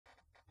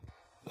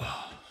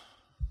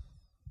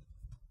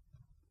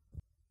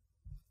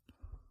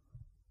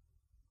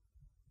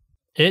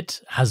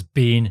It has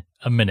been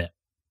a minute.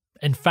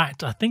 In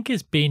fact, I think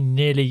it's been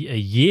nearly a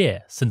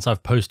year since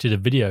I've posted a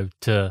video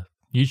to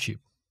YouTube.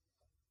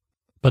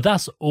 But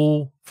that's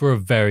all for a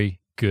very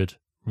good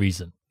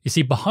reason. You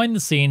see, behind the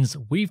scenes,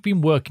 we've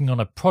been working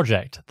on a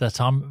project that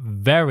I'm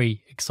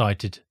very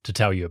excited to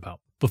tell you about.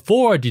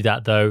 Before I do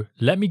that though,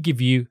 let me give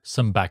you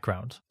some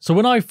background. So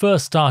when I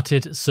first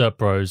started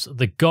CertBros,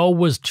 the goal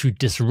was to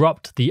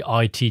disrupt the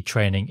IT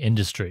training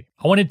industry.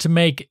 I wanted to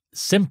make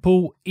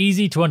simple,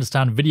 easy to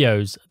understand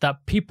videos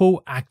that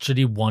people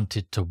actually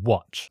wanted to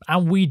watch.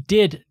 And we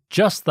did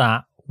just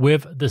that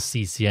with the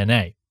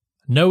CCNA.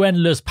 No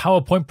endless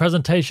PowerPoint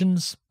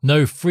presentations,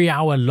 no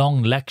 3-hour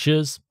long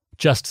lectures,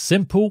 just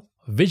simple,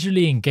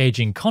 visually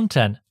engaging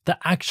content that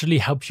actually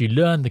helps you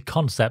learn the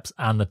concepts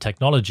and the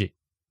technology.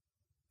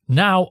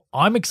 Now,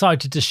 I'm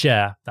excited to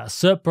share that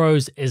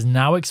CertBros is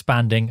now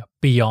expanding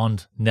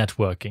beyond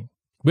networking.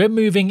 We're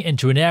moving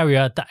into an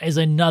area that is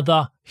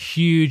another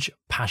huge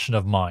passion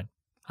of mine,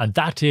 and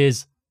that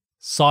is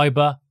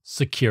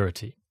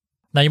cybersecurity.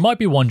 Now, you might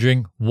be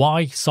wondering,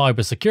 why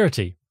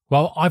cybersecurity?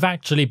 Well, I've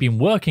actually been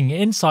working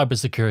in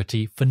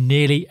cybersecurity for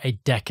nearly a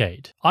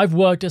decade. I've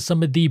worked at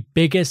some of the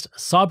biggest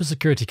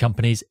cybersecurity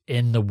companies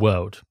in the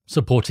world,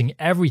 supporting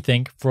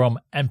everything from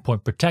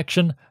endpoint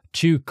protection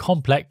to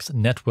complex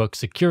network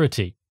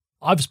security.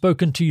 I've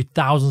spoken to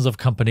thousands of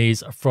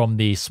companies, from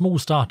the small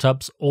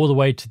startups all the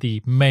way to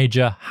the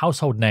major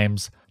household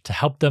names, to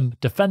help them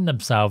defend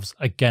themselves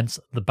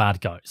against the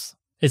bad guys.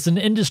 It's an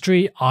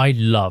industry I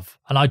love,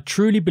 and I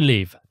truly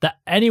believe that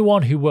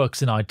anyone who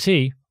works in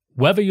IT,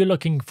 whether you're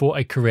looking for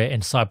a career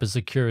in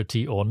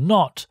cybersecurity or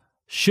not,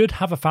 should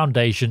have a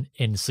foundation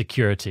in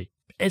security.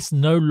 It's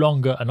no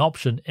longer an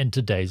option in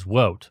today's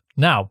world.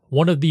 Now,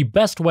 one of the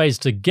best ways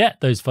to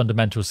get those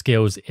fundamental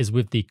skills is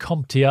with the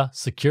CompTIA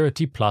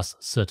Security Plus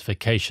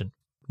certification.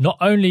 Not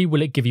only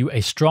will it give you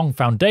a strong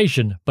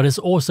foundation, but it's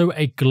also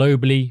a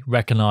globally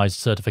recognized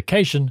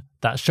certification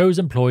that shows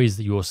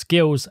employees your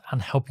skills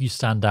and help you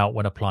stand out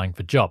when applying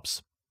for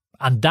jobs.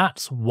 And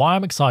that's why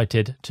I'm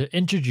excited to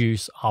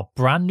introduce our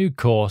brand new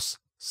course,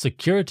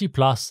 Security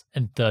Plus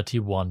in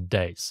 31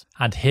 days.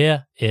 And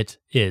here it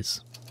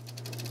is.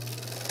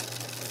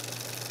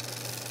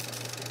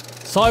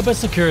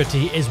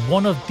 Cybersecurity is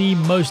one of the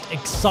most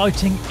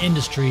exciting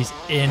industries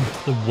in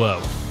the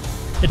world.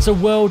 It's a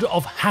world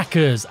of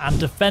hackers and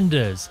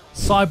defenders,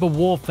 cyber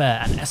warfare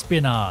and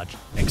espionage,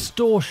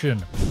 extortion,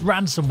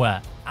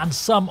 ransomware, and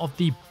some of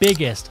the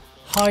biggest,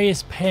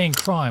 highest paying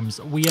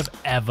crimes we have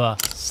ever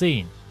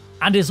seen.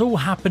 And it's all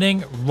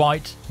happening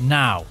right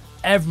now,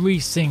 every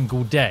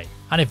single day.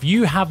 And if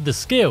you have the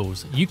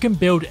skills, you can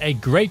build a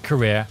great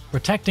career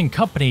protecting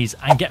companies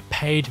and get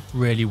paid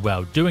really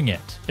well doing it.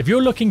 If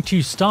you're looking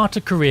to start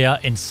a career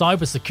in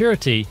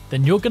cybersecurity,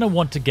 then you're going to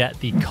want to get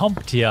the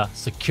CompTIA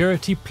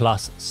Security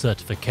Plus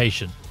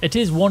certification. It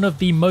is one of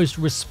the most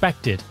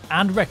respected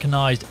and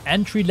recognized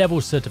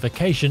entry-level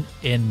certification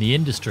in the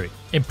industry.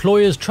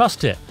 Employers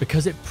trust it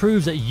because it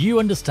proves that you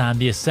understand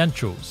the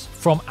essentials,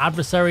 from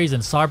adversaries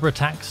and cyber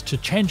attacks to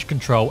change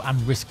control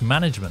and risk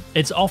management.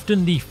 It's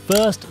often the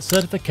first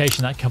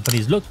certification that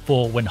companies look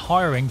for when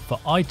hiring for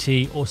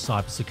IT or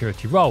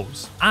cybersecurity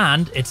roles.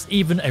 And it's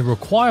even a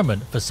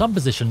requirement for some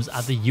positions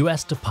at the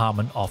US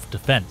Department of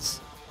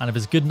Defense. And if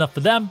it's good enough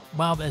for them,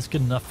 well, it's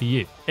good enough for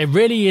you. It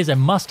really is a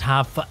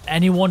must-have for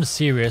anyone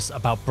serious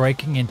about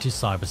breaking into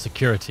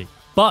cybersecurity.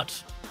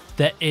 But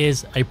there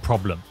is a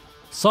problem.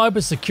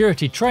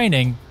 Cybersecurity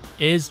training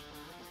is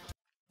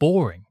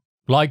boring.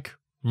 Like,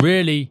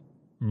 really,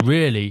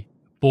 really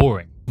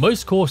boring.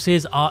 Most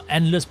courses are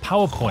endless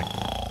PowerPoint,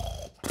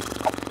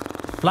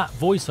 flat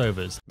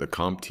voiceovers, the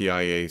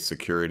CompTIA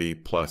Security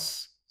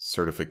Plus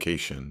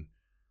certification,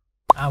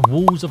 and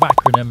walls of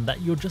acronym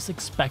that you're just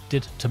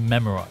expected to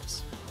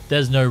memorize.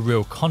 There's no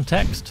real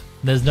context,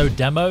 there's no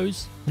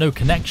demos, no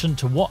connection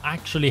to what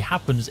actually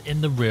happens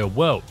in the real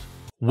world.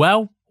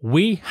 Well,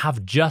 we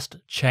have just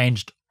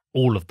changed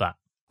all of that.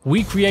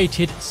 We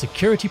created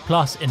Security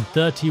Plus in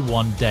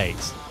 31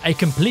 days, a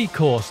complete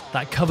course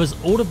that covers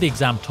all of the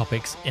exam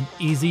topics in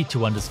easy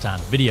to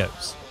understand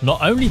videos.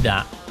 Not only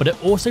that, but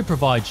it also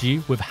provides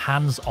you with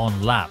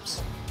hands-on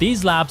labs.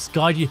 These labs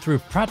guide you through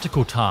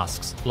practical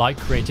tasks like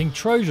creating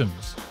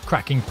Trojans,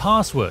 cracking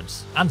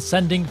passwords, and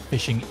sending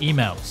phishing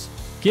emails,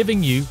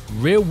 giving you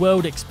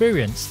real-world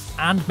experience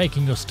and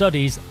making your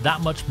studies that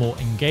much more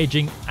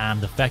engaging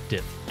and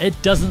effective. It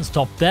doesn't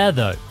stop there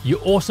though. You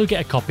also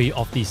get a copy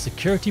of the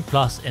Security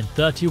Plus in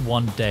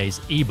 31 days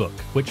ebook,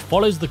 which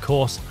follows the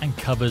course and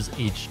covers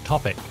each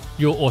topic.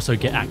 You'll also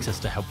get access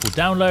to helpful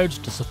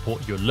downloads to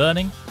support your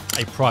learning,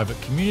 a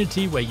private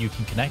community where you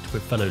can connect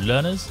with fellow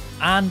learners,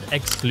 and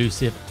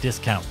exclusive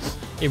discounts.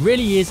 It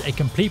really is a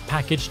complete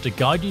package to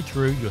guide you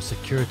through your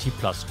Security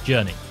Plus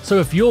journey. So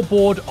if you're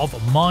bored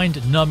of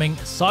mind-numbing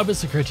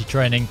cybersecurity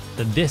training,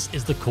 then this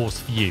is the course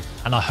for you,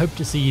 and I hope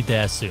to see you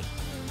there soon.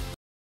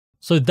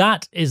 So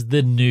that is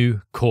the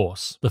new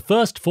course. The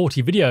first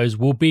 40 videos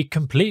will be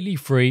completely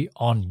free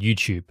on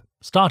YouTube.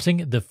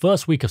 starting the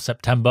first week of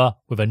September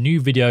with a new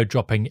video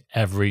dropping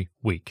every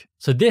week.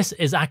 So this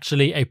is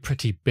actually a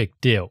pretty big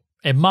deal.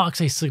 It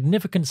marks a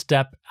significant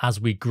step as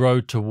we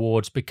grow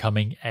towards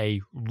becoming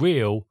a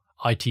real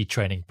IT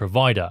training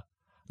provider.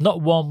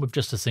 Not one with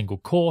just a single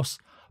course,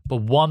 but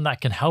one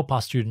that can help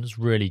our students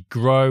really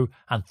grow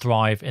and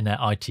thrive in their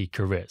IT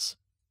careers.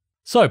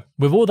 So,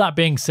 with all that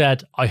being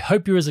said, I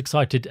hope you're as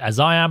excited as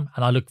I am,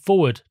 and I look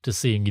forward to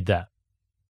seeing you there.